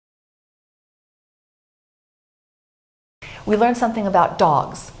we learned something about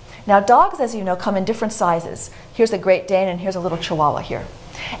dogs. Now dogs, as you know, come in different sizes. Here's a Great Dane and here's a little Chihuahua here.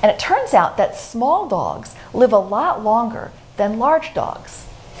 And it turns out that small dogs live a lot longer than large dogs.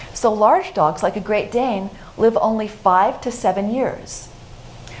 So large dogs, like a Great Dane, live only 5 to 7 years.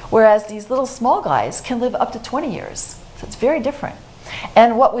 Whereas these little small guys can live up to 20 years. So it's very different.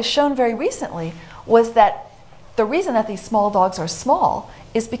 And what was shown very recently was that the reason that these small dogs are small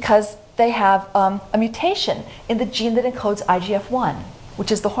is because they have a mutation in the gene that encodes IGF-1,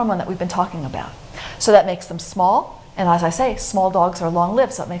 which is the hormone that we've been talking about. So that makes them small, and as I say, small dogs are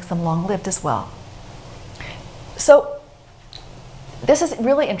long-lived, so it makes them long-lived as well. So this is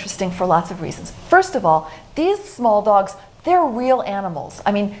really interesting for lots of reasons. First of all, these small dogs, they're real animals.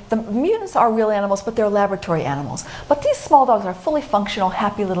 I mean, the mutants are real animals, but they're laboratory animals. But these small dogs are fully functional,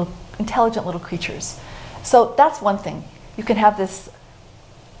 happy little, intelligent little creatures. So that's one thing. You can have this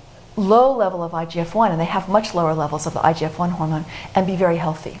low level of IGF-1, and they have much lower levels of the IGF-1 hormone, and be very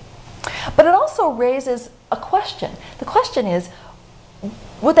healthy. But it also raises a question. The question is,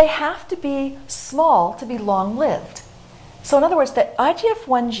 would they have to be small to be long-lived? So in other words, the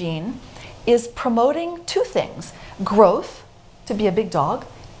IGF-1 gene is promoting two things: growth, to be a big dog,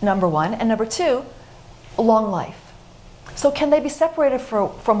 number one, and number two, long life. So can they be separated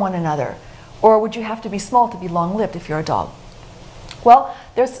from one another? Or would you have to be small to be long-lived if you're a dog? Well,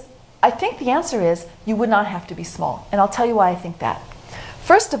 I think the answer is you would not have to be small, and I'll tell you why I think that.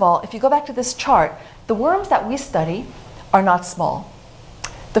 First of all, if you go back to this chart, the worms that we study are not small.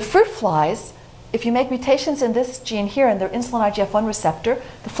 The fruit flies, if you make mutations in this gene here in the insulin IGF-1 receptor,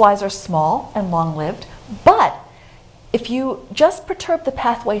 the flies are small and long-lived. But if you just perturb the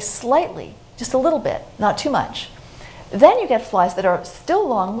pathway slightly, just a little bit, not too much, then you get flies that are still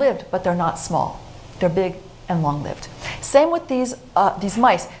long-lived, but they're not small. They're big and long-lived. Same with these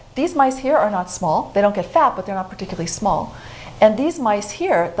mice. These mice here are not small. They don't get fat, but they're not particularly small. And these mice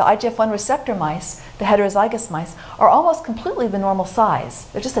here, the IGF-1 receptor mice, the heterozygous mice, are almost completely the normal size.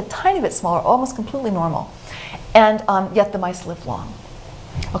 They're just a tiny bit smaller, almost completely normal. And yet the mice live long.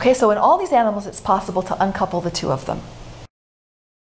 Okay, so in all these animals, it's possible to uncouple the two of them.